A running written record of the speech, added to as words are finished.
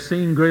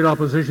seen great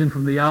opposition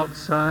from the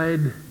outside.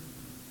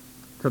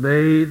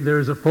 Today,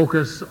 there's a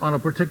focus on a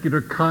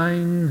particular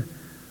kind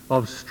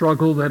of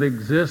struggle that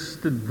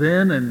existed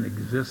then and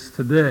exists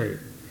today.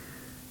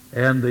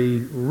 And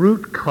the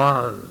root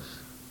cause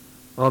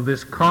of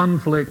this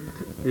conflict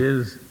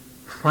is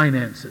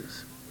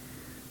finances.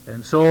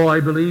 And so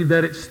I believe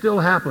that it still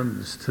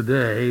happens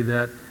today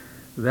that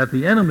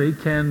the enemy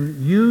can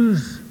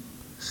use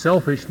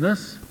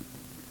selfishness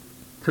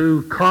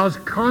to cause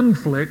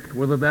conflict,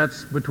 whether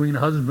that's between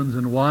husbands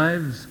and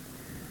wives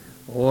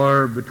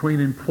or between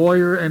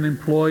employer and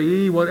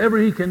employee. Whatever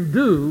he can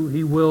do,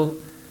 he will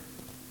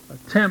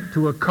attempt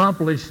to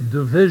accomplish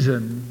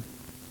division,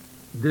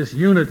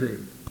 disunity,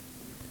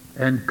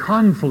 and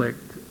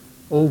conflict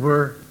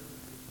over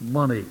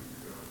money.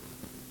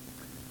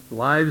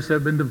 Lives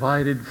have been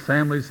divided,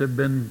 families have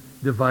been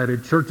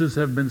divided, churches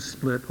have been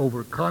split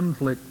over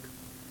conflict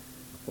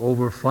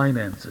over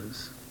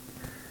finances.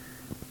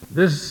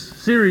 This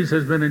series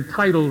has been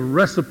entitled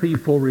Recipe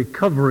for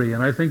Recovery,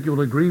 and I think you'll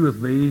agree with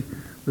me,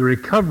 the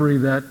recovery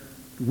that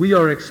we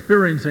are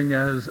experiencing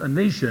as a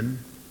nation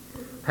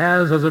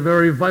has as a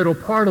very vital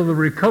part of the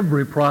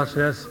recovery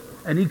process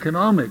an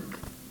economic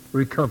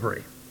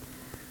recovery.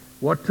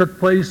 What took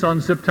place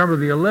on September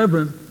the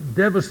 11th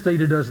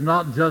devastated us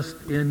not just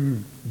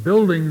in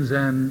buildings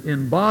and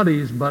in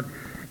bodies, but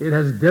it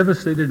has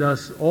devastated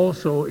us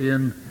also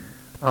in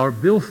our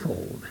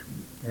billfold.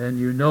 And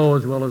you know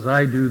as well as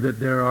I do that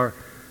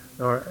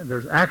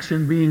there's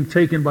action being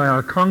taken by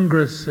our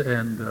Congress,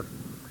 and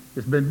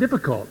it's been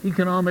difficult.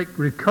 Economic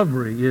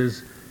recovery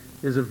is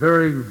a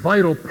very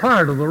vital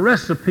part of the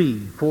recipe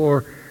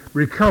for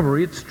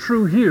recovery. It's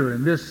true here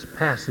in this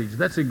passage.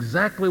 That's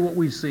exactly what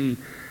we see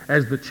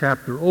as the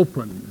chapter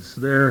opens.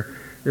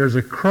 There's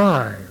a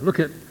cry. Look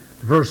at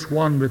verse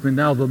 1 with me.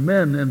 Now the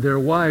men and their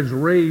wives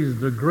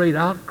raised a great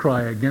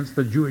outcry against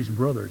the Jewish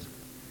brothers.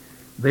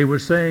 They were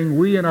saying,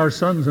 we and our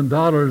sons and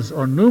daughters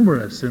are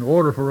numerous. In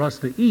order for us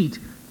to eat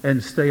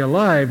and stay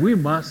alive, we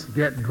must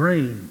get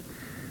grain.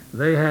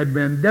 They had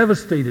been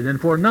devastated, and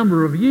for a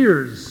number of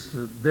years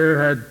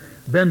there had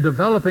been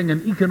developing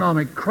an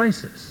economic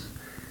crisis.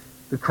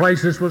 The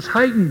crisis was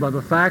heightened by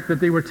the fact that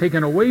they were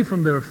taken away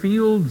from their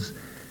fields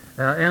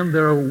and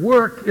their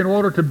work in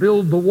order to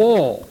build the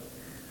wall.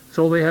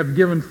 So they have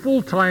given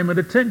full time and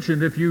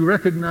attention. If you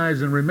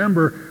recognize and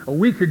remember, a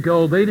week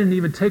ago they didn't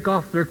even take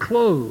off their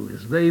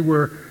clothes. They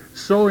were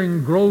so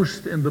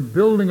engrossed in the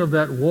building of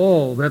that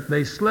wall that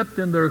they slept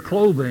in their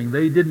clothing.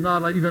 They did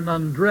not even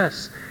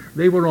undress.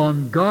 They were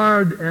on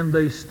guard and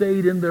they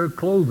stayed in their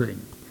clothing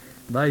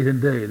night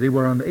and day. They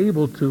were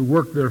unable to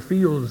work their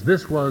fields.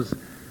 This was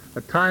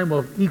a time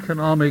of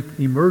economic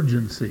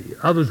emergency.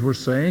 Others were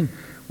saying,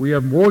 we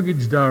have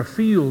mortgaged our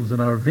fields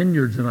and our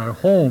vineyards and our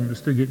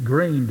homes to get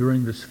grain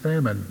during this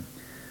famine.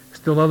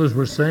 Still others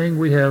were saying,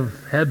 we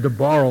have had to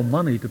borrow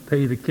money to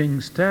pay the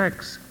king's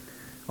tax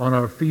on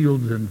our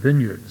fields and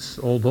vineyards,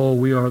 although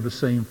we are the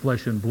same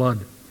flesh and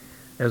blood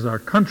as our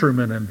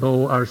countrymen, and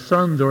though our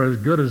sons are as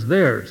good as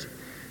theirs,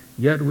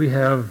 yet we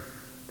have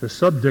to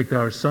subject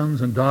our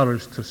sons and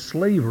daughters to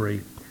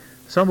slavery.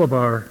 Some of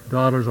our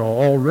daughters are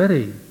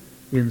already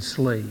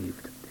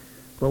enslaved.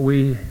 But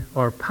we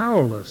are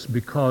powerless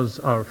because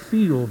our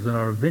fields and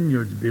our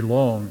vineyards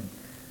belong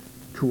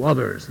to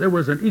others. There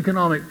was an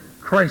economic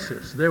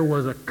crisis. There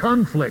was a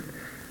conflict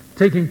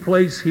taking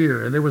place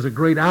here, and there was a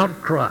great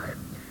outcry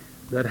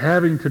that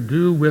having to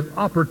do with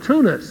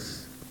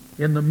opportunists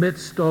in the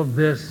midst of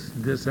this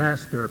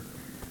disaster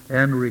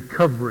and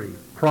recovery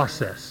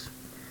process.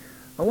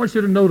 I want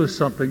you to notice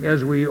something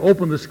as we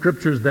open the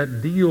scriptures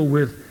that deal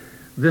with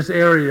this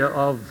area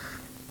of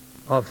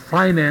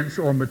finance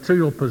or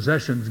material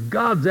possessions.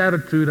 God's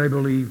attitude, I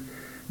believe,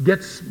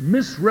 gets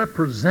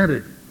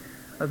misrepresented.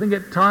 I think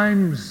at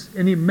times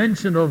any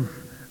mention of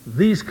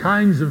these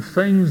kinds of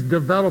things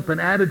develop an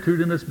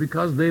attitude in us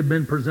because they've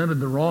been presented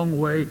the wrong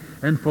way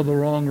and for the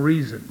wrong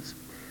reasons.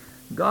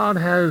 God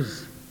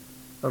has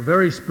a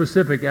very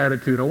specific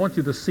attitude. I want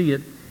you to see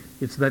it.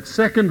 It's that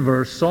second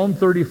verse, Psalm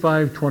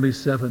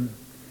 35:27.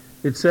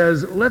 It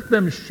says, let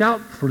them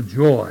shout for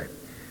joy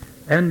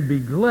and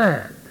be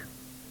glad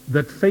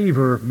that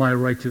favor my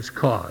righteous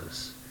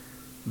cause.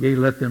 Yea,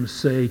 let them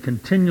say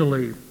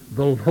continually,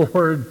 the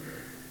Lord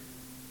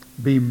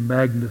be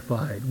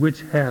magnified,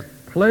 which hath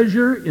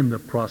pleasure in the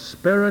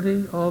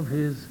prosperity of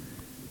his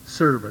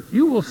servant.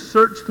 You will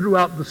search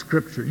throughout the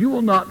scripture. You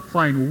will not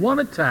find one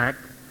attack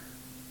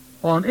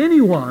on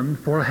anyone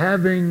for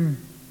having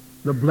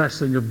the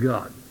blessing of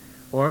God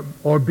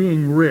or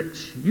being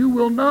rich. You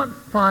will not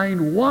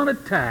find one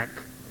attack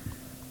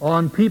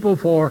on people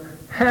for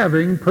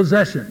having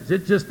possessions.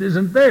 It just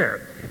isn't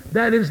there.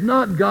 That is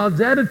not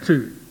God's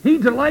attitude. He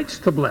delights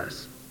to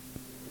bless.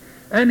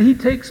 And he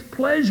takes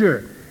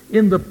pleasure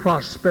in the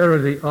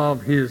prosperity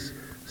of his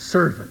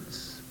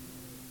servants.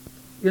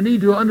 You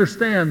need to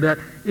understand that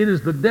it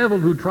is the devil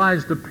who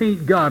tries to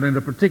paint God in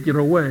a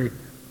particular way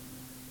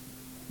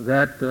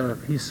that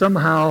he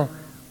somehow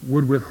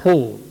would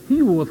withhold.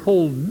 He will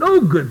withhold no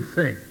good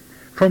thing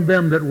from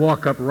them that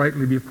walk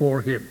uprightly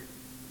before him.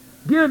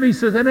 Give, he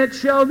says, and it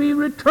shall be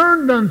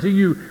returned unto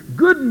you.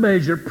 Good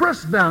measure,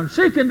 pressed down,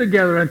 shaken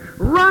together, and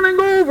running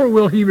over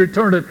will he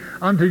return it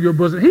unto your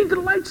bosom. He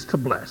delights to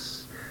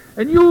bless.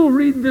 And you'll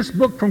read this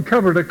book from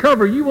cover to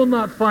cover. You will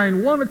not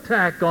find one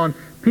attack on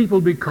people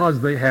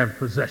because they have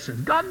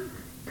possessions. God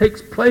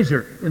takes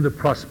pleasure in the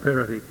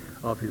prosperity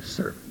of his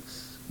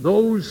servants,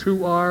 those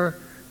who are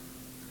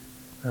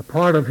a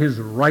part of his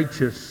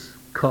righteous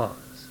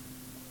cause.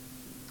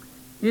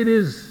 It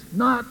is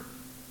not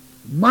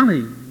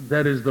money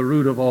that is the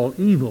root of all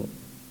evil.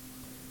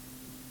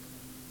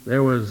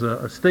 There was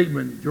a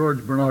statement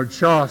George Bernard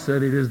Shaw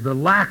said, it is the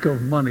lack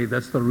of money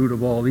that's the root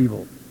of all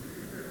evil.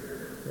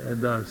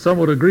 And some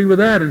would agree with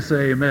that and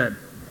say amen.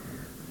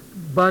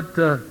 But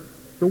the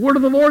word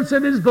of the Lord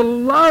said it is the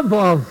love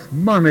of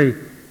money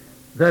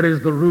that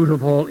is the root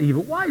of all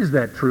evil. Why is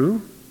that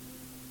true?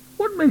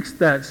 What makes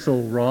that so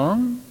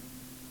wrong?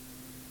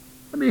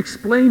 Let me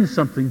explain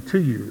something to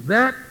you.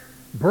 That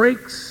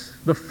breaks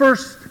the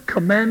first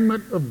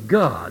commandment of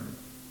God.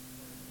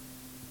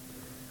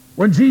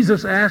 When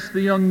Jesus asked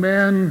the young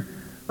man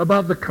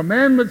about the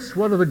commandments,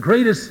 what are the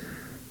greatest?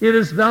 It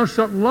is, thou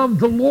shalt love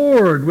the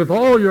Lord with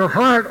all your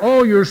heart,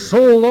 all your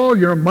soul, all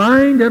your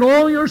mind, and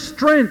all your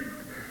strength.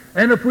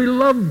 And if we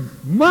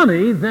love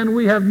money, then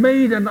we have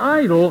made an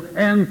idol,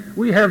 and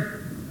we have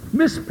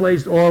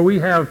misplaced, or we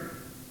have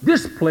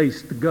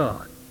displaced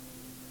God.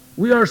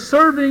 We are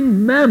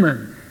serving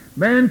mammon.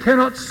 Man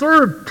cannot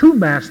serve two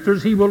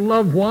masters. He will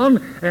love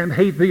one and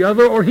hate the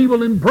other, or he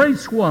will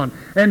embrace one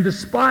and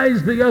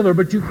despise the other.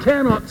 But you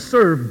cannot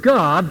serve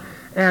God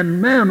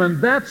and mammon.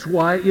 That's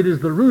why it is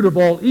the root of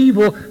all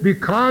evil,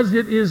 because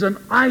it is an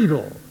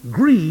idol.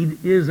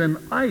 Greed is an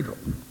idol.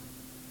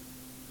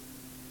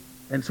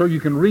 And so you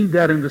can read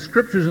that in the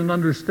Scriptures and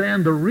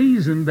understand the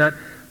reason that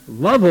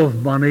love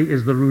of money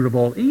is the root of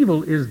all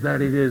evil is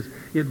that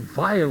it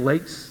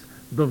violates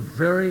the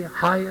very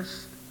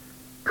highest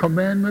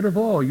commandment of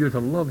all. You're to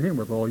love him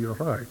with all your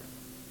heart.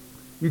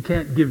 You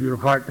can't give your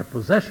heart to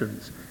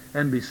possessions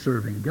and be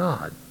serving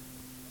God.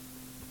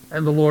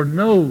 And the Lord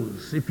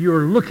knows if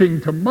you're looking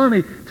to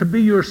money to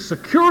be your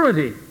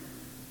security,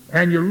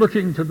 and you're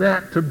looking to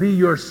that to be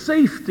your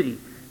safety,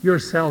 your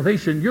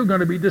salvation, you're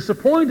going to be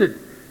disappointed.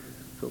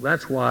 So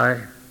that's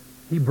why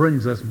he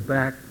brings us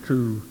back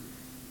to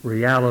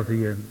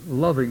reality and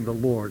loving the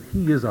Lord.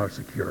 He is our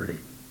security.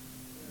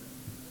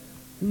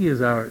 He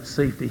is our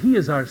safety. He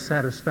is our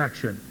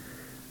satisfaction.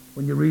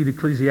 When you read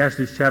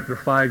Ecclesiastes chapter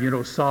 5, you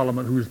know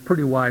Solomon, who was a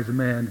pretty wise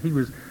man, he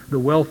was the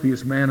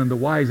wealthiest man and the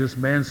wisest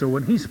man. So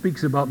when he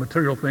speaks about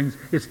material things,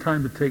 it's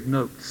time to take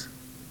notes.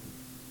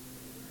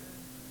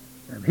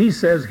 And he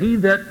says, he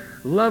that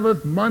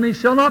loveth money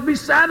shall not be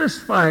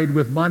satisfied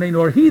with money,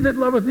 nor he that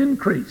loveth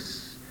increase.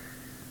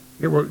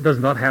 It does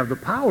not have the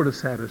power to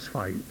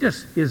satisfy you. It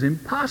just is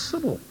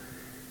impossible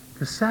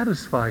to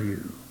satisfy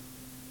you.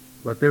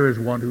 But there is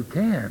one who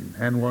can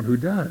and one who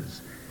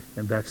does,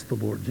 and that's the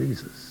Lord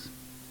Jesus.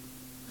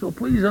 So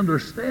please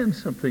understand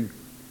something.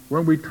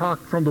 When we talk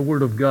from the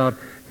Word of God,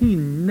 he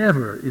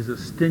never is a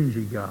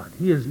stingy God.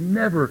 He is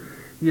never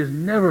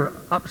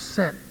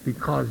upset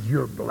because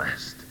you're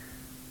blessed.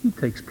 He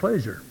takes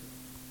pleasure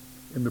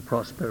in the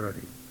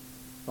prosperity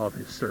of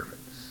his servants.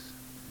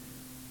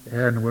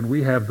 And when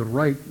we have the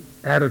right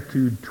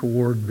attitude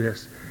toward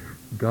this,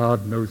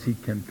 God knows he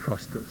can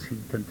trust us. He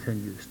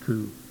continues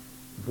to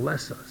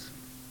bless us.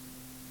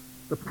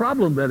 The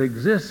problem that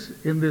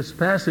exists in this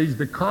passage,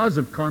 the cause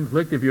of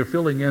conflict, if you're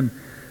filling in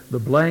the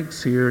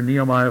blanks here,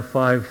 Nehemiah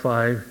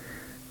 5:5,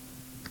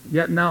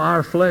 yet now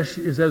our flesh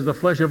is as the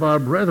flesh of our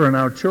brethren,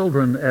 our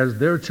children as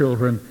their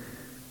children,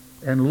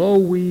 and lo,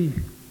 we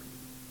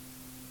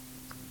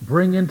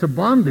bring into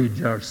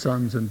bondage our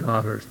sons and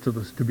daughters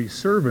to be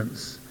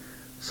servants.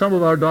 Some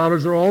of our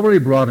daughters are already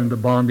brought into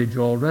bondage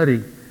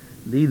already.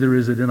 Neither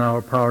is it in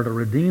our power to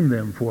redeem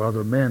them, for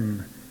other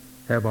men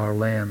have our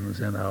lands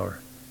and our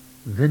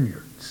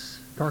vineyards.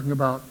 Talking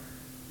about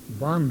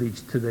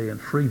bondage today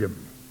and freedom.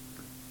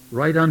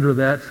 Right under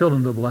that, fill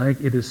in the blank,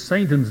 it is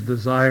Satan's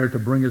desire to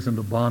bring us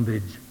into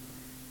bondage.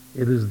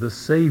 It is the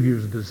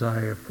Savior's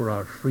desire for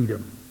our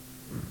freedom.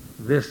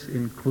 This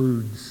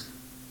includes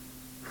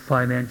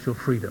financial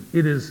freedom.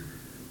 It is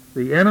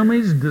the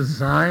enemy's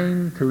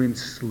design to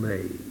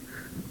enslave,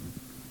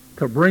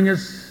 to bring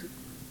us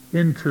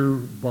into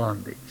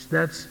bondage.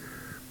 That's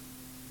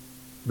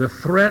the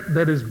threat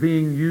that is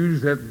being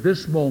used at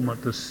this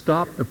moment to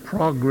stop the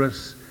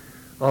progress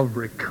of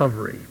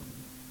recovery.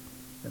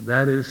 And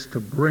that is to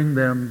bring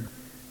them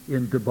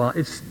into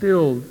bondage. It's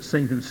still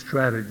Satan's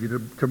strategy to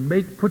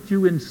put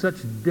you in such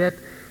debt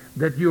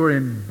that you're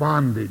in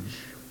bondage.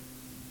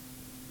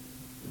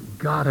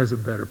 God has a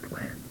better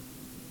plan.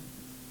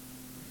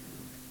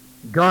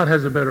 God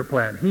has a better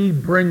plan. He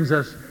brings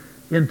us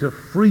into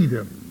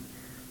freedom,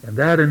 and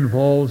that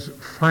involves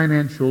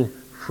financial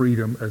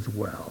freedom as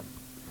well.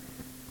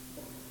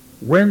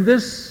 When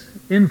this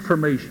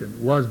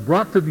information was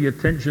brought to the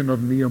attention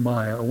of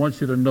Nehemiah, I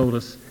want you to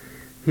notice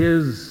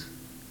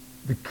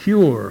the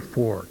cure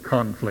for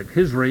conflict,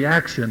 his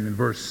reaction in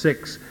verse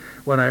 6.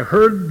 When I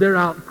heard their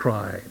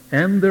outcry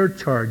and their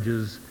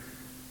charges,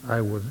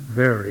 I was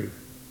very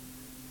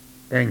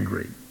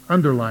angry.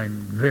 Underline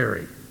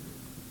very.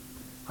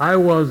 I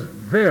was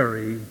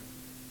very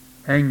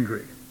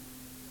angry.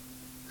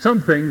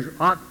 Some things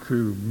ought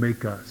to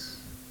make us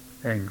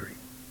angry.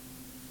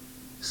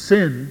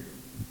 Sin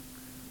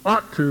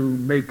ought to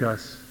make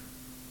us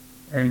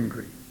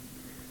angry.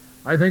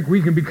 I think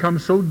we can become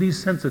so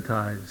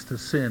desensitized to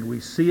sin.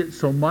 We see it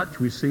so much,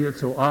 we see it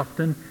so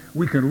often,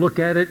 we can look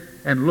at it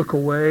and look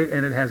away,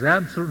 and it has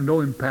absolutely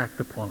no impact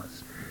upon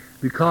us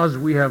because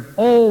we have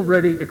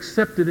already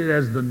accepted it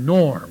as the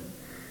norm.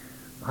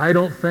 I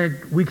don't think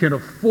we can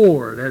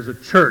afford as a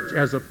church,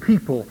 as a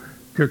people,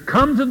 to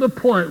come to the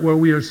point where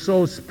we are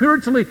so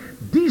spiritually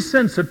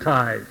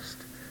desensitized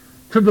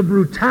to the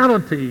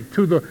brutality,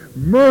 to the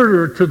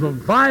murder, to the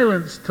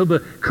violence, to the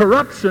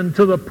corruption,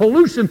 to the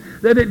pollution,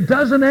 that it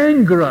doesn't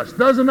anger us,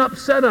 doesn't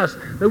upset us,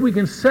 that we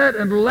can sit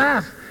and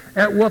laugh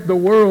at what the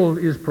world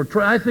is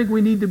portraying. I think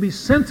we need to be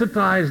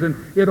sensitized, and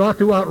it ought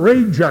to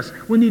outrage us.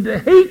 We need to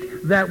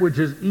hate that which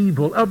is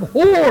evil,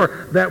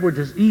 abhor that which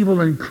is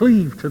evil, and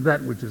cleave to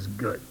that which is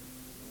good.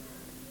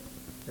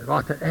 It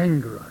ought to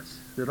anger us.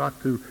 It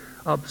ought to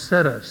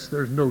upset us.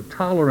 There's no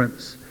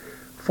tolerance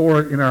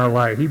for it in our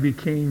life. He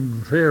became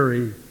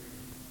very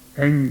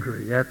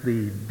angry at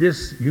the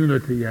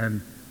disunity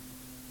and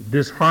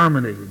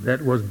disharmony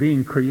that was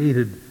being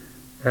created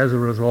as a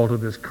result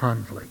of this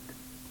conflict.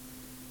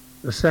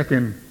 The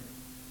second,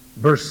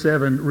 verse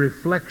 7,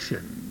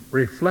 reflection.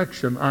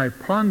 Reflection, I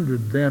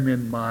pondered them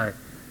in my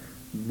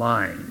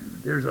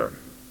mind. There's a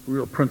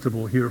real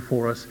principle here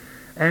for us.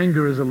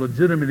 Anger is a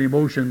legitimate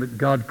emotion that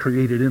God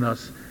created in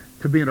us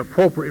to be an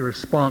appropriate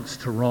response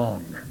to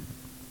wrong.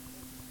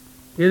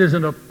 It is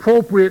an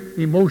appropriate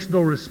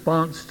emotional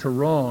response to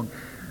wrong.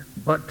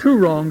 But two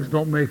wrongs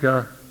don't make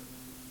a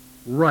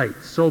right.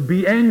 So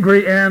be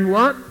angry and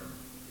what?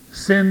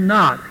 Sin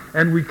not.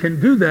 And we can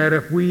do that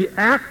if we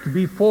act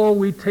before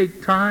we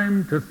take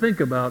time to think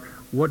about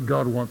what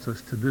God wants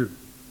us to do.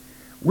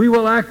 We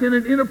will act in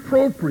an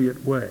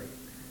inappropriate way.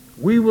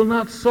 We will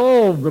not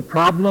solve the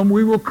problem.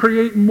 We will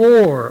create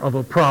more of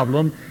a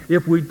problem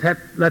if we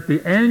let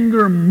the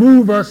anger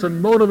move us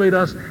and motivate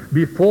us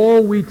before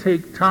we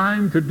take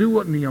time to do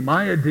what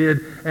Nehemiah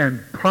did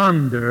and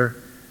ponder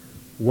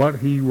what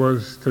he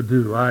was to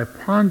do. I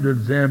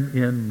pondered them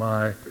in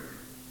my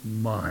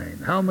mind.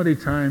 How many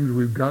times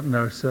we've gotten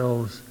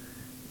ourselves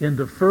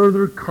into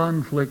further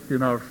conflict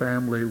in our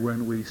family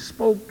when we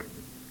spoke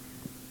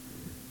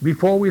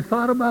before we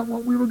thought about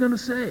what we were going to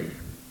say.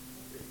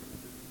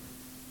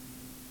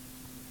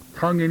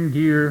 Tongue in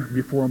gear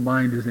before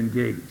mind is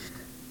engaged.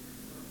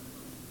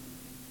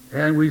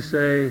 And we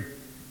say,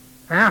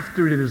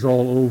 after it is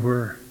all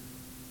over,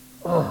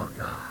 oh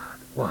God,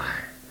 why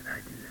did I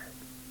do that?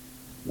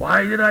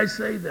 Why did I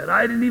say that?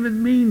 I didn't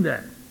even mean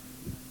that.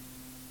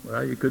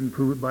 Well, you couldn't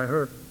prove it by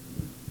her.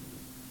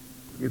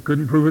 You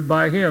couldn't prove it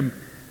by him,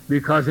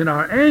 because in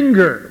our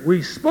anger,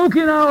 we spoke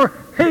in our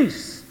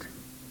haste.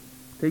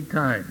 Take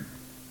time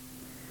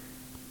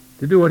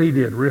to do what he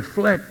did.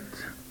 Reflect.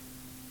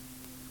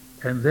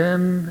 And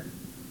then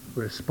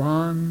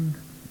respond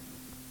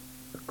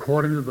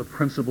according to the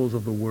principles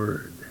of the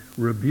Word.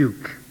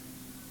 Rebuke.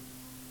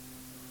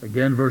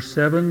 Again, verse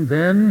 7,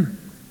 then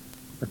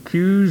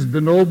accused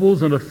the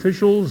nobles and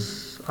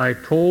officials. I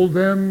told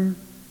them,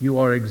 you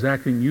are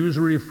exacting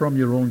usury from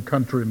your own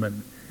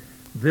countrymen.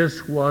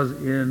 This was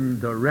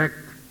in direct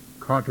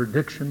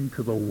contradiction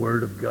to the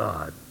Word of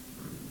God.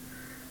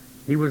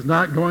 He was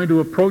not going to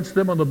approach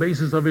them on the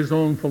basis of his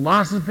own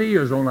philosophy,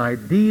 his own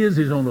ideas,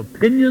 his own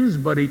opinions,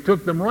 but he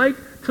took them right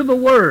to the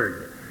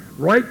Word,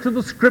 right to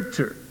the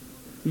Scripture.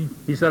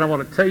 He said, I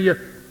want to tell you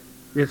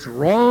it's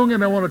wrong,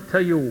 and I want to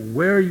tell you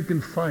where you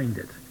can find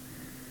it.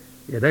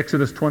 In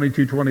Exodus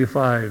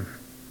 22:25,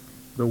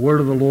 the word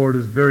of the Lord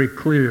is very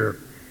clear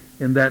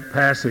in that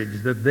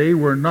passage that they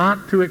were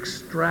not to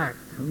extract.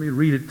 Let me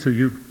read it to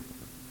you.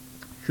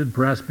 Should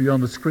perhaps be on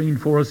the screen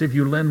for us. If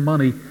you lend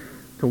money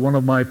to one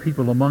of my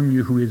people among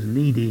you who is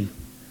needy,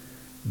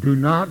 do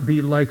not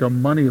be like a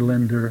money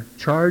lender.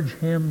 Charge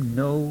him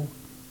no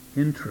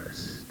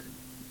interest.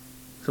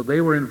 So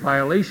they were in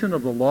violation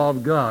of the law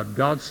of God.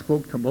 God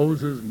spoke to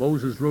Moses.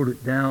 Moses wrote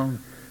it down,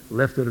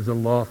 left it as a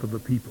law for the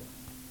people.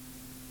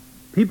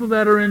 People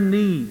that are in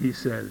need, he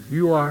says,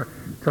 you are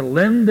to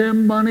lend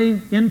them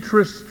money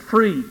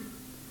interest-free.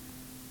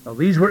 Now,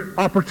 these were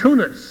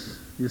opportunists.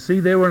 You see,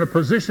 they were in a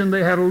position,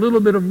 they had a little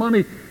bit of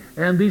money,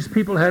 and these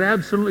people had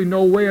absolutely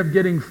no way of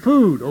getting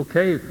food.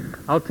 Okay,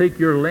 I'll take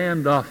your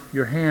land off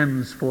your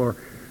hands for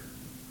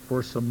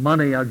some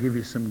money. I'll give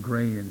you some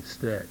grain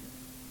instead.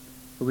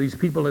 So these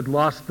people had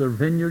lost their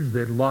vineyards,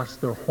 they'd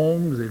lost their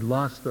homes, they'd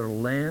lost their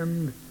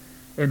land.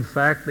 In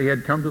fact, they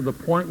had come to the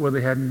point where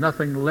they had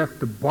nothing left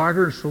to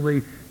barter, so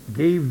they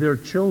gave their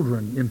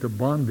children into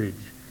bondage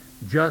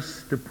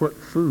just to put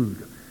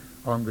food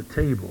on the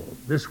table.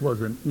 This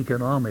was an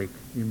economic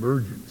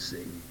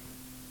emergency.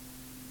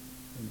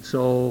 And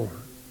so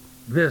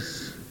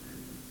this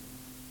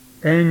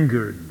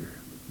angered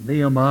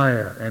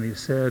Nehemiah, and he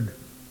said,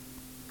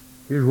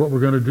 Here's what we're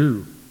going to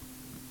do.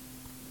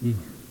 He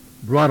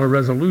brought a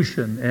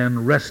resolution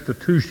and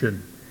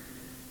restitution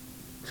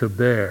to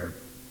bear.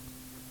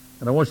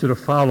 And I want you to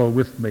follow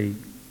with me.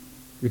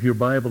 If your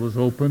Bible is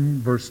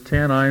open, verse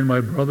 10, I and my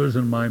brothers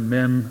and my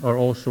men are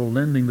also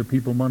lending the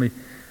people money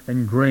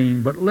and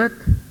grain, but let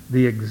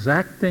the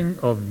exacting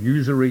of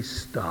usury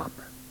stop.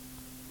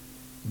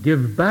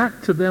 Give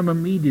back to them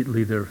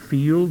immediately their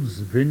fields,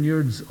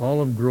 vineyards,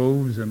 olive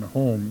groves, and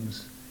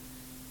homes,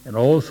 and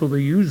also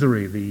the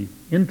usury, the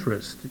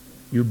interest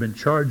you've been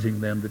charging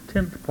them, the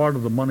 10th part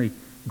of the money,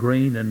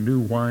 grain and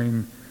new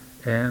wine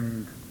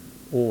and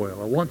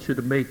oil. I want you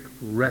to make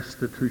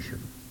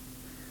restitution.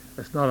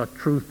 That's not a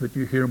truth that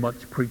you hear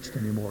much preached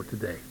anymore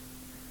today.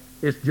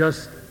 It's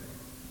just,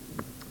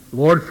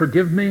 Lord,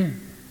 forgive me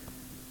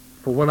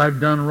for what I've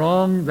done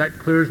wrong. That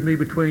clears me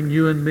between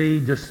you and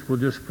me. We'll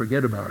just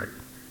forget about it.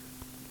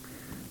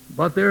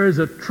 But there is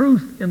a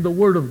truth in the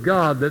Word of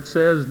God that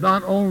says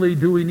not only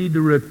do we need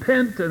to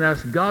repent and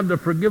ask God to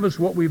forgive us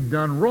what we've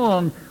done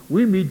wrong,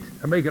 we need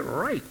to make it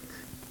right.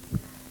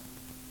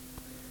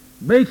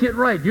 Make it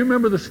right. Do you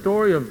remember the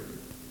story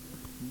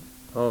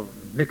of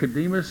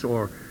Nicodemus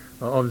or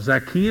of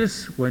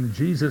Zacchaeus when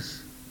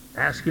Jesus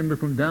asked him to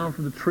come down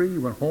from the tree? He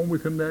went home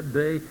with him that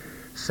day.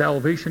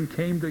 Salvation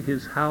came to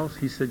his house.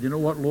 He said, you know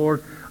what,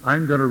 Lord?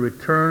 I'm going to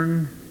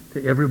return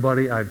to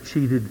everybody I've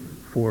cheated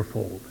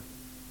fourfold.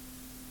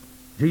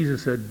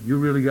 Jesus said, you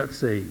really got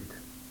saved.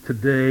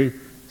 Today,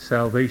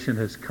 salvation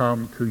has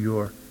come to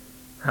your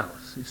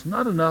house. It's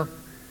not enough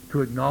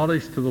to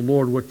acknowledge to the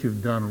Lord what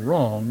you've done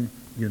wrong.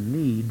 You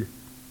need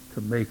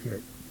to make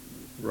it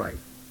right.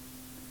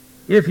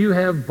 If you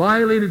have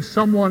violated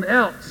someone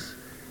else,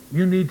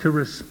 you need to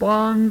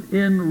respond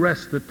in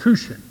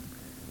restitution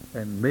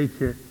and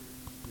make it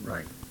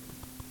right.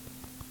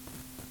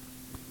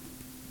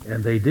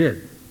 And they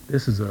did.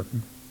 This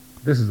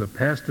is a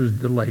pastor's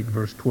delight,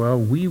 verse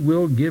 12. We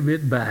will give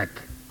it back,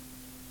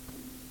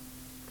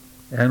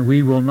 and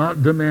we will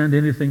not demand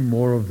anything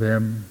more of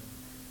them.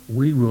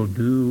 We will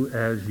do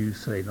as you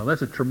say. Now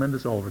that's a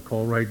tremendous altar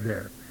call right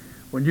there.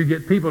 When you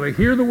get people to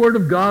hear the Word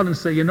of God and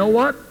say, you know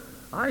what?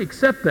 I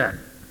accept that.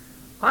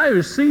 I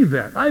receive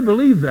that. I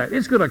believe that.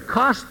 It's going to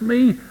cost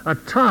me a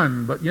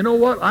ton, but you know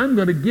what? I'm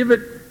going to give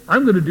it.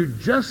 I'm going to do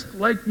just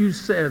like you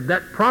said.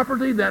 That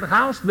property, that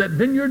house, that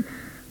vineyard,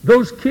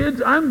 those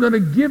kids, I'm going to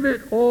give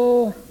it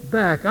all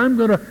back. I'm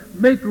going to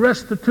make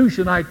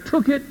restitution. I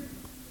took it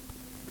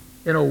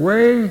in a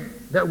way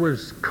that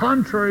was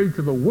contrary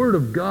to the Word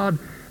of God.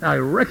 I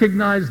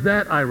recognize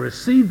that. I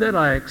receive that.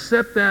 I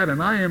accept that.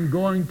 And I am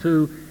going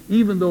to,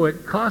 even though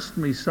it cost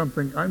me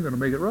something, I'm going to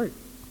make it right.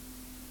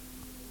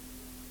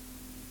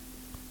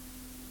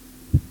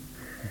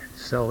 And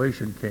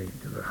salvation came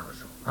to their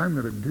household. I'm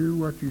going to do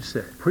what you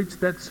said. Preach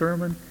that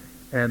sermon.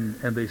 And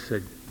they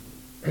said,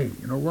 hey,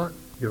 you know what?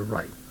 You're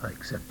right. I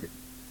accept it.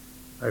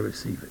 I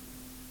receive it.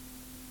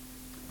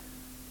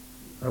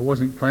 I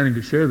wasn't planning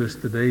to share this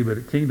today, but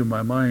it came to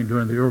my mind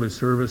during the early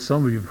service.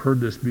 Some of you have heard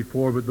this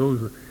before, but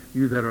those of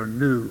you that are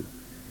new,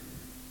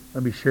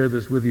 let me share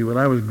this with you. When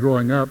I was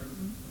growing up,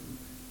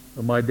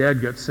 my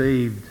dad got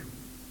saved,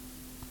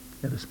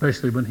 and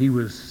especially when he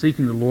was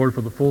seeking the Lord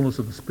for the fullness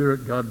of the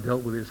Spirit, God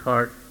dealt with his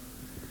heart.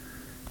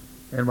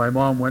 And my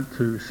mom went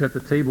to set the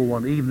table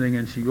one evening,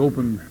 and she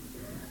opened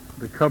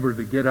the cupboard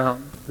to get out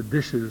the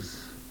dishes.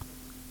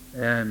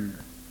 And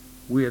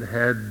we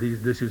had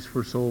these dishes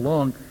for so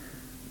long.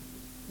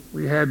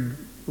 We had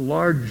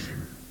large,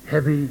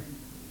 heavy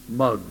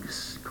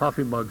mugs,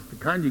 coffee mugs, the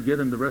kind you get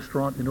in the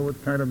restaurant. You know what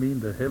kind I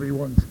mean? The heavy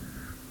ones.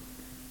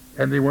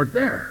 And they weren't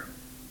there.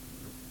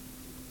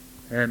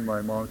 And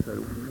my mom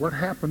said, what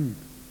happened?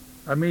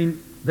 I mean,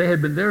 they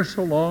had been there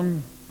so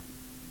long,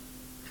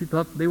 she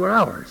thought they were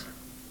ours.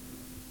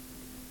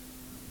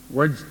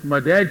 When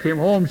my dad came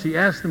home, she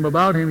asked him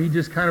about him. He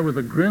just kind of with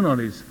a grin on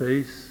his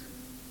face.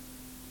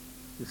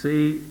 You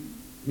see,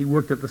 he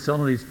worked at the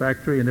Celanese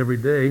factory, and every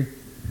day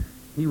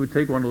he would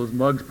take one of those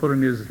mugs, put it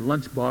in his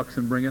lunchbox,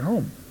 and bring it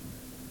home.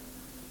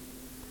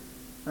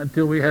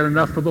 Until we had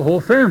enough for the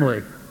whole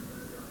family.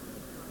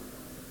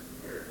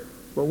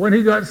 But when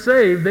he got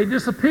saved, they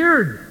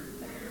disappeared.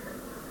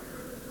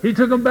 He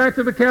took them back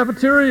to the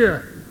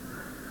cafeteria,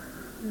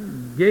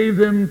 gave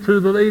them to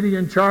the lady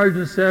in charge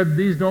and said,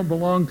 these don't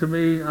belong to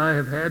me. I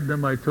have had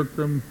them. I took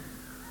them.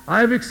 I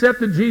have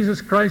accepted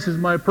Jesus Christ as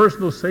my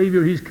personal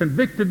Savior. He's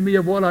convicted me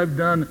of what I've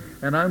done,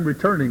 and I'm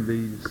returning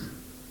these.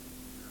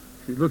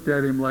 She looked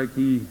at him like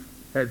he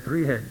had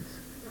three heads.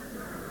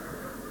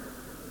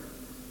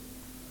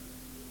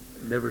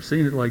 Never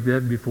seen it like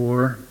that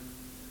before.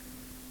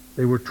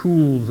 They were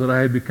tools that I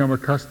had become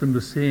accustomed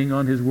to seeing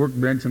on his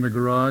workbench in the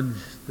garage.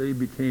 They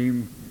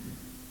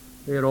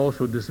had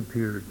also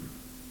disappeared.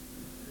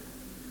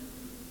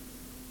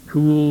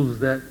 Tools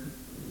that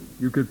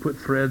you could put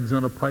threads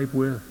on a pipe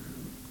with,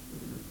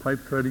 pipe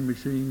threading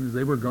machines,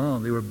 they were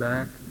gone. They were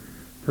back.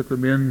 Took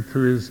them in to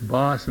his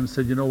boss and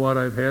said, you know what,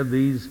 I've had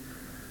these,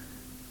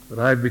 but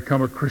I've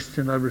become a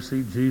Christian. I've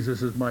received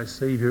Jesus as my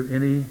Savior.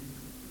 Any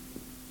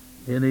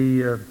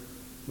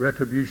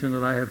retribution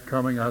that I have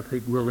coming, I'll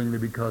take willingly,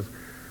 because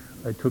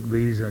I took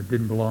these and it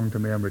didn't belong to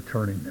me. I'm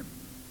returning them.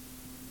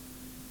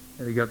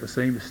 And he got the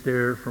same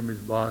stare from his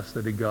boss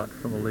that he got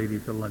from a lady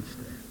at the lunch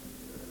stand.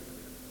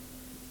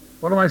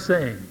 What am I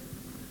saying?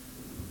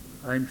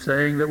 I'm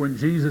saying that when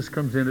Jesus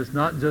comes in, it's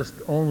not just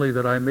only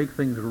that I make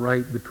things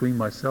right between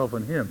myself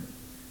and him,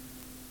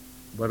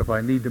 but if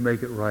I need to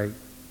make it right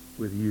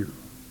with you.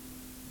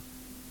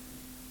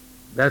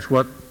 That's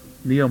what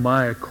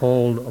Nehemiah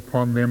called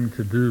upon them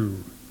to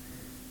do.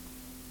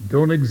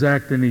 Don't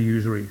exact any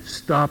usury.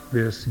 Stop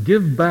this.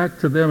 Give back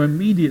to them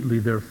immediately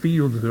their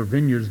fields, their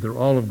vineyards, their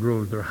olive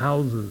groves, their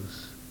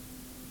houses.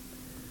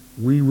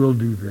 We will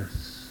do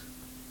this.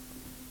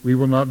 We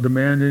will not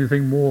demand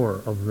anything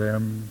more of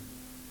them.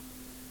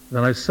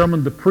 Then I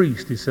summoned the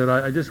priest. He said,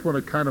 I just want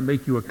to kind of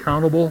make you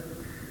accountable.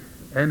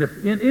 And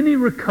if in any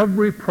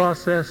recovery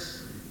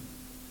process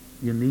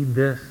you need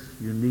this,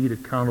 you need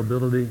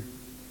accountability,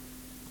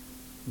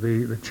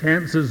 the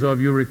chances of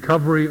your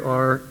recovery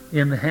are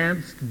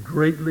enhanced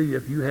greatly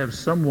if you have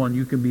someone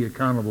you can be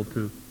accountable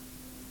to.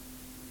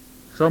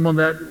 Someone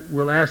that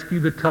will ask you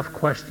the tough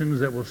questions,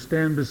 that will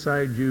stand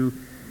beside you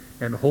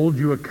and hold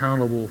you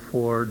accountable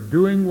for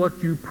doing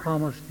what you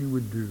promised you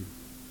would do.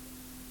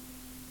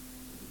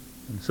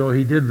 And so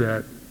he did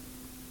that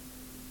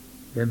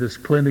in this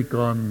clinic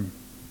on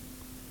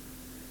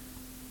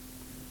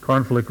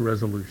conflict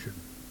resolution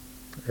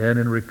and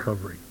in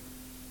recovery.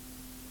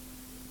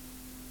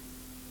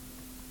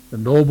 The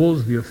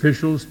nobles, the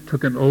officials,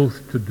 took an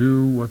oath to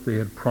do what they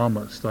had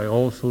promised. I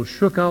also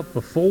shook out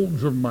the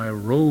folds of my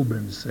robe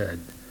and said,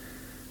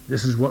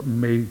 this is what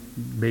may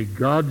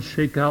God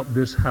shake out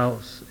this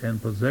house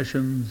and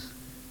possessions,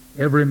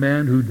 every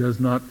man who does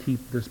not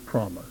keep this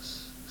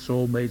promise.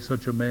 So may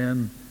such a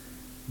man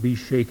be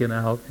shaken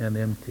out and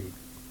emptied.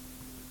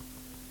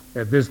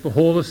 At this the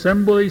whole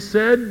assembly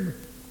said,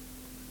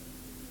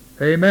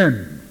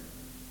 Amen,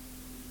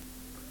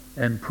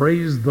 and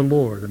praised the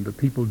Lord, and the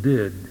people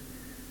did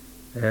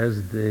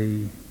as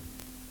they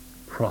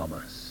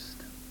promised.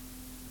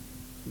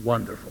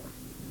 Wonderful.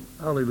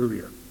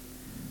 Hallelujah.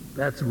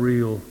 That's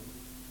real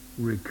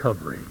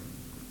recovery.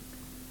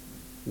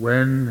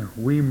 When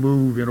we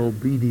move in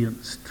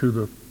obedience to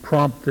the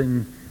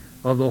prompting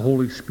of the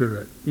Holy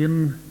Spirit,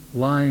 in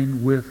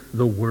line with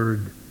the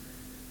Word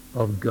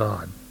of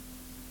God.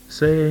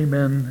 Say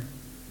amen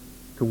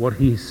to what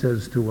he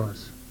says to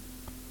us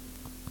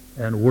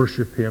and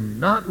worship him,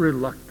 not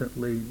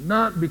reluctantly,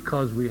 not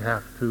because we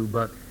have to,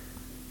 but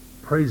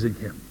praising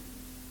him,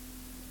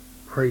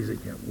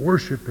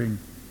 worshiping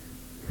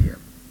him.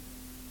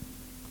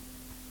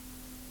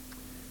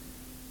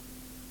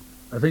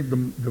 I think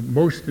the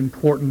most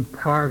important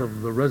part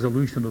of the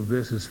resolution of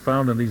this is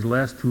found in these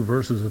last two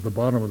verses at the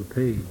bottom of the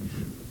page.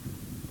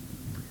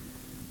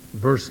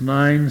 Verse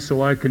 9,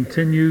 so I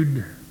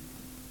continued,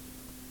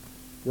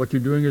 what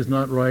you're doing is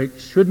not right.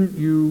 Shouldn't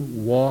you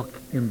walk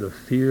in the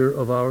fear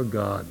of our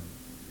God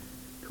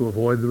to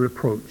avoid the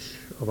reproach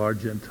of our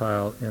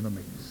Gentile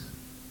enemies?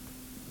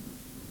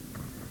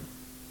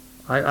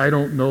 I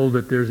don't know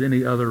that there's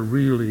any other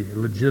really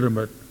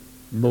legitimate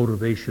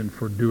motivation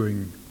for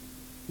doing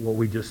what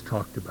we just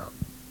talked about.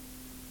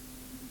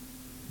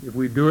 If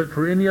we do it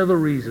for any other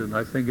reason,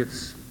 I think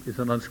it's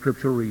an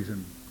unscriptural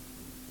reason.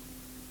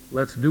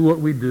 Let's do what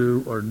we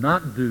do or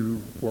not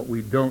do what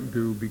we don't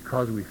do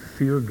because we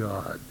fear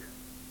God.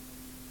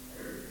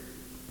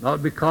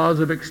 Not because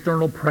of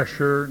external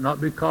pressure, not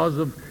because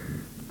of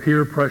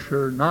peer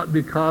pressure, not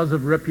because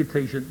of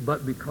reputation,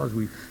 but because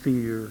we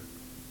fear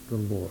the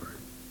Lord.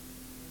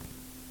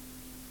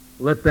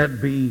 Let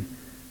that be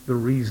the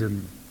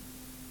reason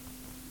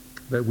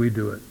that we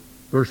do it.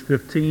 Verse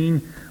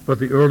 15, but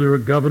the earlier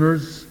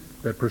governors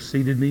that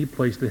preceded me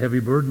placed a heavy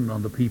burden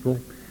on the people,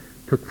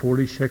 took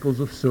 40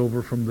 shekels of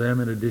silver from them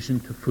in addition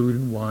to food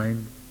and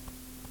wine.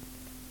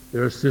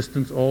 Their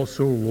assistants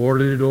also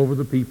lorded it over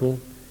the people,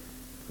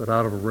 but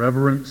out of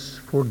reverence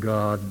for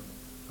God,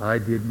 I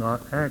did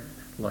not act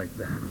like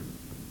that.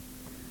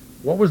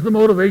 What was the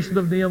motivation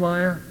of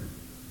Nehemiah?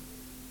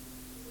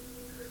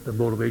 The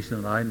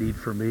motivation that I need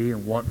for me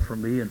and want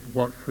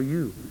for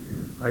you.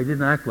 I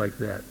didn't act like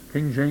that.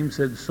 King James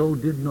said, so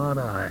did not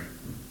I,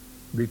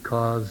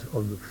 because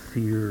of the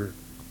fear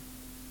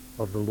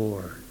of the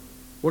Lord.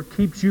 What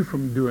keeps you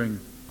from doing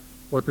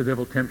what the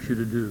devil tempts you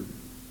to do?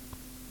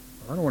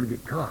 I don't want to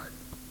get caught.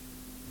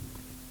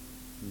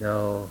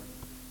 No.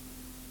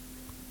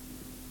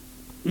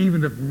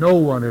 Even if no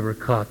one ever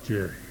caught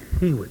you,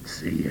 he would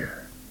see you.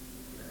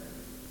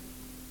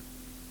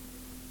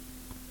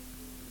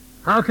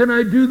 How can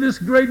I do this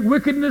great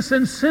wickedness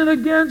and sin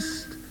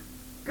against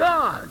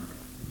God?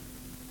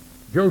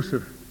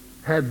 Joseph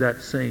had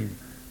that same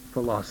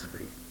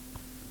philosophy.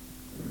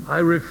 I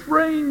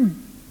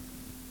refrain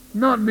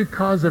not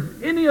because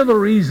of any other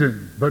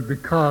reason, but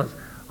because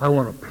I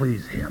want to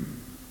please him.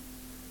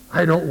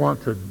 I don't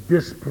want to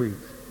displease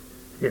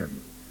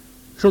him.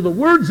 So the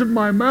words of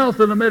my mouth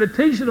and the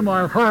meditation of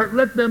my heart,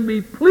 let them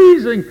be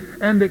pleasing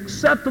and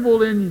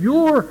acceptable in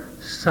your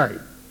sight.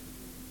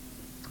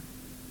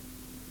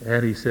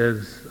 And he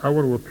says, I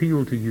want to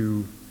appeal to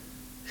you,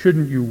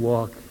 shouldn't you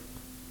walk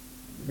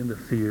in the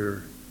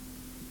fear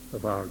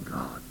of our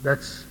God?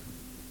 That's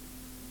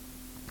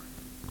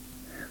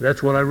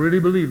what I really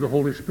believe the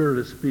Holy Spirit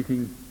is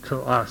speaking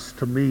to us,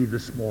 to me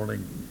this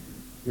morning,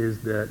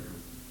 is that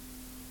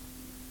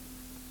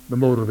the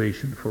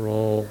motivation for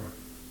all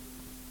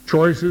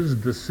choices,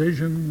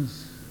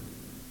 decisions,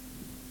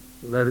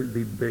 let it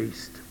be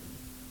based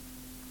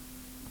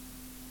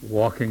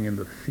walking in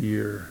the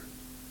fear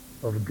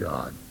of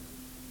God.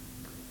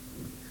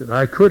 He said,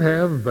 I could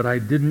have, but I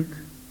didn't.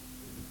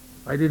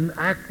 I didn't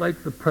act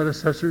like the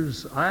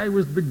predecessors. I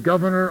was the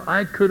governor.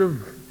 I could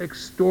have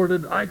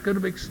extorted. I could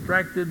have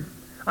extracted.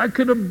 I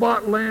could have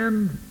bought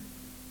land.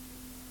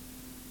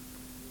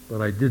 But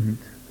I didn't.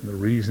 And the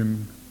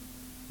reason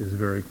is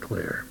very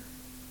clear.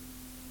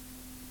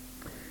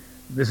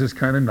 This is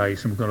kind of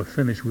nice. I'm going to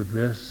finish with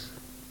this.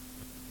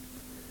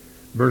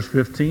 Verse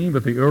 15,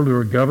 but the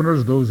earlier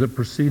governors, those that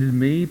preceded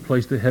me,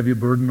 placed a heavy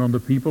burden on the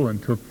people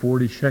and took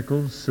 40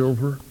 shekels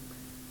silver.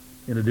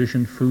 In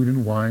addition, food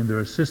and wine. Their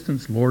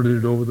assistants lorded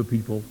it over the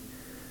people.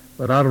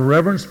 But out of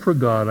reverence for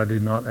God, I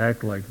did not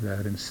act like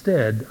that.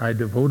 Instead, I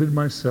devoted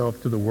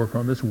myself to the work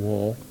on this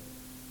wall.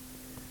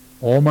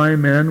 All my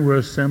men were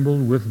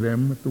assembled with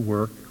them at the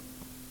work.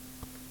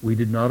 We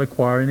did not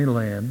acquire any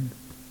land.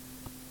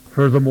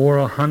 Furthermore,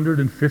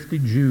 150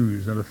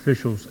 Jews and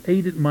officials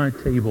ate at my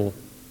table,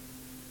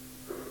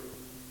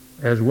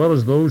 as well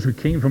as those who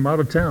came from out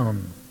of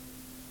town.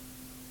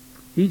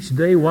 Each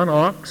day 1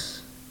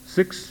 ox,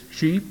 6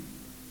 sheep,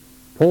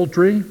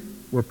 poultry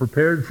were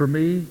prepared for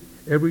me.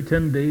 Every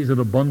 10 days an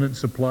abundant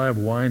supply of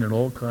wine and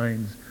all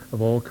kinds.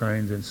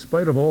 In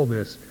spite of all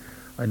this,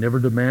 I never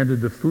demanded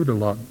the food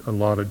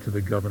allotted to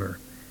the governor,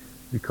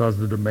 because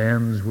the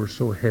demands were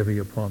so heavy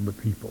upon the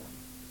people.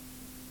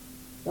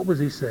 What was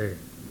he saying?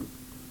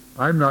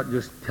 I'm not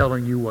just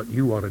telling you what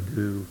you ought to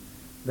do.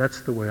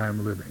 That's the way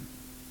I'm living.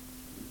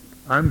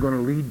 I'm going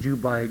to lead you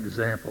by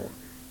example.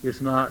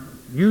 It's not,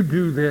 you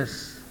do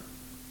this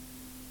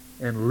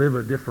and live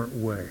a different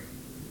way.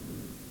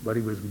 But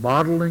he was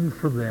modeling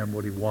for them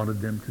what he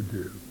wanted them to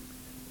do.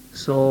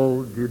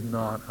 So did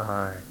not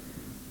I,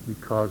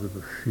 because of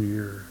the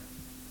fear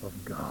of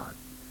God.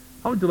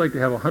 How would you like to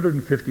have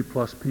 150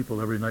 plus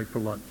people every night for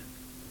lunch?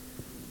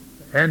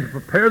 And to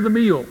prepare the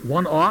meal,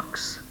 1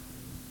 ox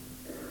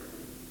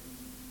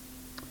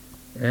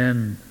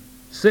and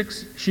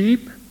 6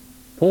 sheep,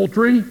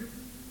 poultry,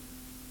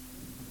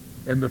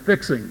 and the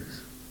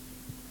fixings.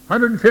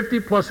 150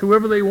 plus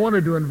whoever they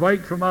wanted to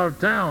invite from out of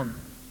town.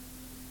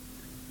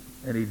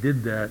 And he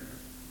did that,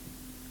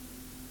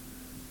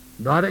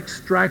 not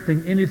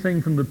extracting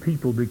anything from the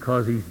people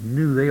because he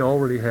knew they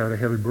already had a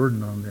heavy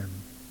burden on them.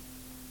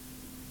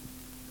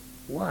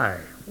 Why?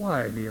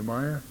 Why,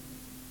 Nehemiah?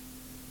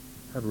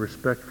 Have a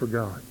respect for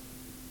God.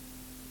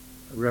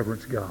 I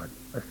reverence God.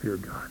 I fear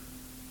God.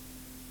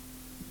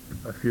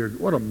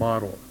 What a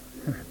model.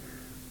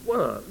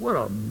 What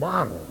a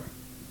model.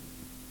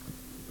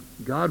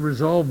 God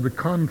resolved the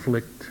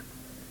conflict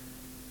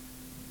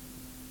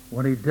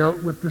when he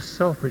dealt with the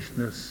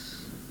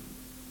selfishness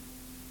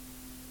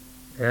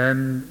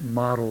and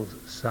models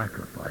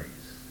sacrifice.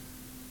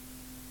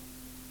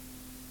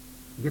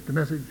 You get the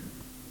message?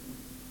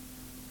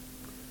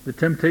 The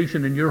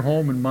temptation in your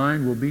home and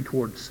mine will be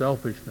towards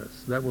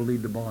selfishness. That will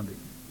lead to bondage.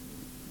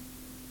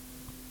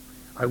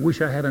 I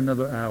wish I had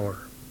another hour,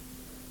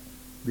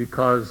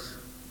 because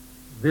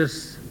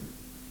this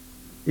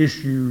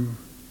issue,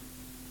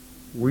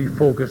 we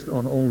focused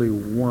on only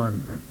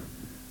one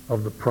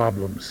of the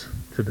problems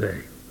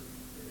today.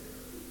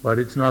 But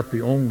it's not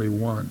the only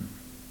one.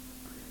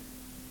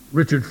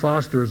 Richard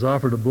Foster has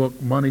offered a book,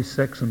 Money,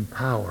 Sex, and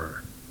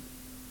Power.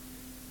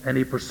 And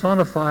he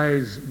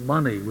personifies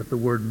money with the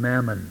word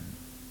mammon.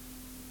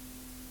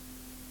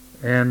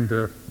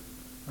 And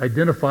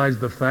identifies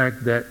the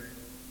fact that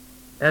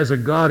as a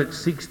god it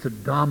seeks to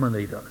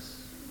dominate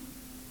us.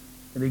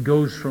 And he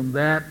goes from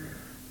that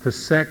to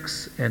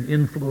sex and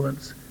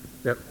influence,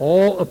 that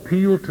all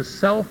appeal to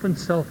self and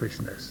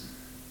selfishness.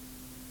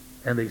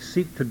 And they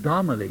seek to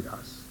dominate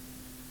us.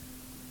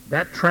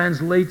 That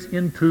translates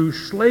into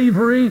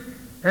slavery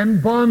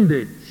and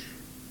bondage.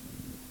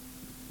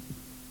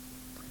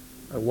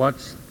 I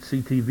watched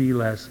CTV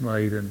last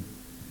night, and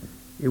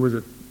it was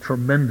a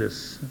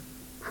tremendous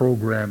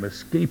program,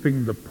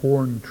 Escaping the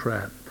Porn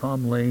Trap.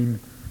 Tom Lane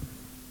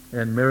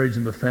and Marriage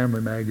and the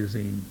Family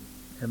magazine.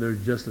 And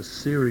there's just a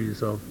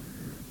series of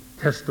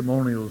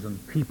testimonials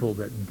and people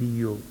that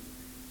deal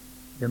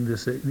in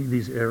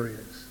these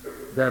areas,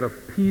 that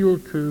appeal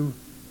to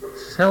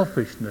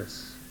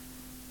selfishness.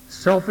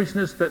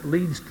 Selfishness that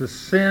leads to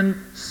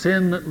sin,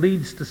 sin that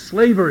leads to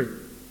slavery.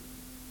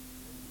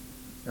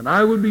 And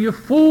I would be a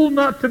fool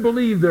not to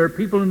believe there are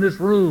people in this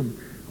room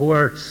who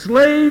are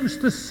slaves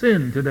to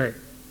sin today.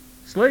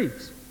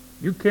 Slaves.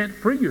 You can't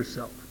free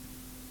yourself,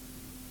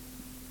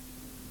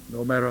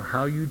 no matter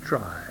how you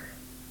try.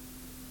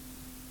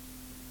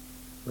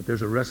 But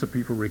there's a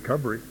recipe for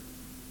recovery.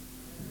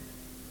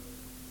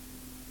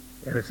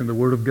 And it's in the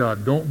Word of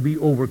God. Don't be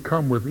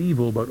overcome with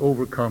evil, but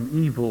overcome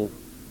evil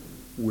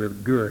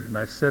with good. And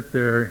I sat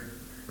there,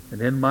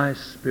 and in my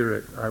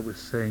spirit, I was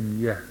saying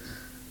yes.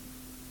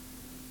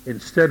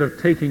 Instead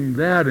of taking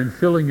that and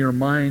filling your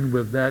mind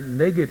with that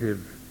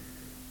negative,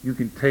 you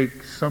can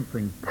take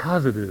something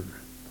positive.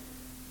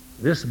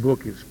 This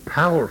book is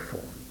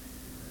powerful.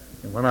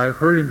 And when I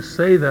heard him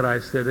say that, I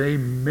said,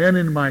 amen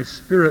in my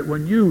spirit.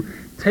 When you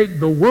take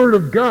the Word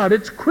of God,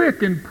 it's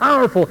quick and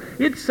powerful.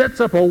 It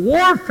sets up a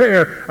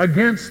warfare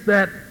against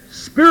that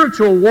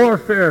spiritual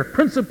warfare,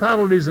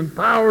 principalities and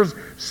powers,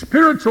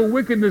 spiritual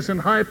wickedness in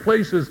high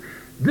places.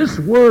 This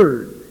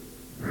Word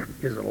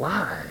is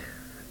alive.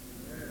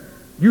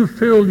 You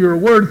fill your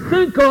Word.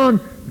 Think on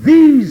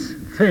these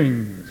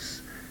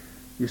things.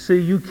 You see,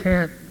 you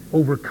can't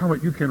overcome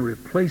it. You can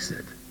replace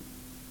it.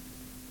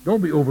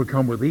 Don't be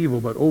overcome with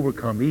evil, but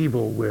overcome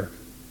evil with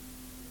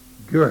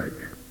good.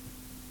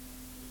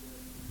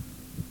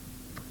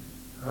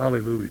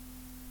 Hallelujah.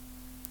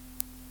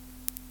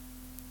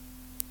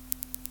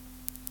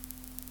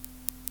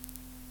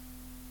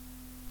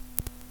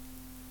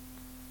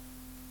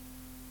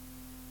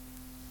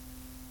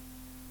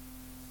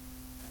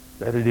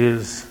 That it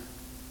is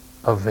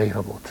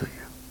available to you.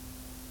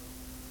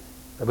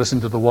 Now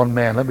listen to the one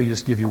man. Let me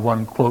just give you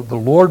one quote. The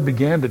Lord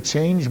began to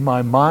change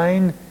my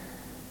mind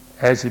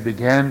as he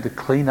began to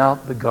clean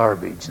out the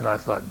garbage. And I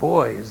thought,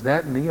 boy, is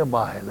that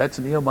Nehemiah? That's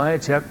Nehemiah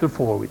chapter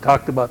 4. We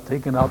talked about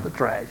taking out the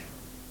trash.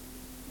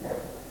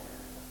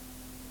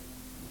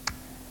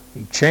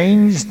 He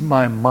changed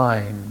my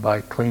mind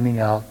by cleaning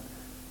out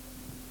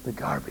the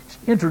garbage.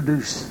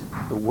 Introduce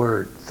the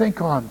Word.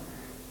 Think on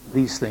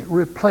these things.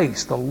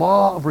 Replace the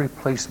law of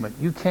replacement.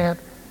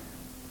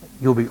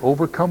 You'll be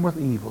overcome with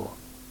evil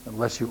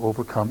unless you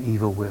overcome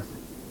evil with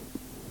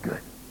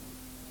good.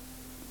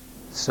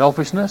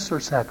 Selfishness or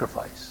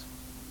sacrifice?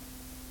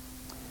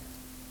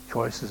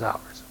 Choice is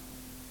ours.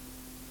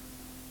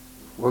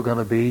 We're going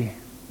to be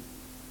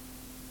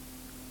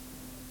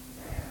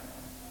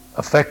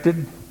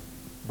affected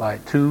by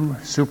two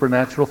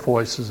supernatural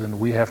forces, and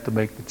we have to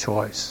make the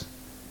choice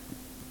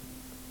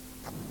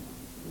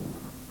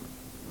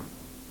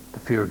to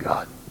fear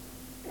God.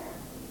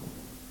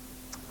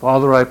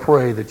 Father, I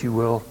pray that you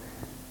will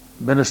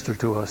minister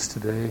to us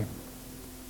today.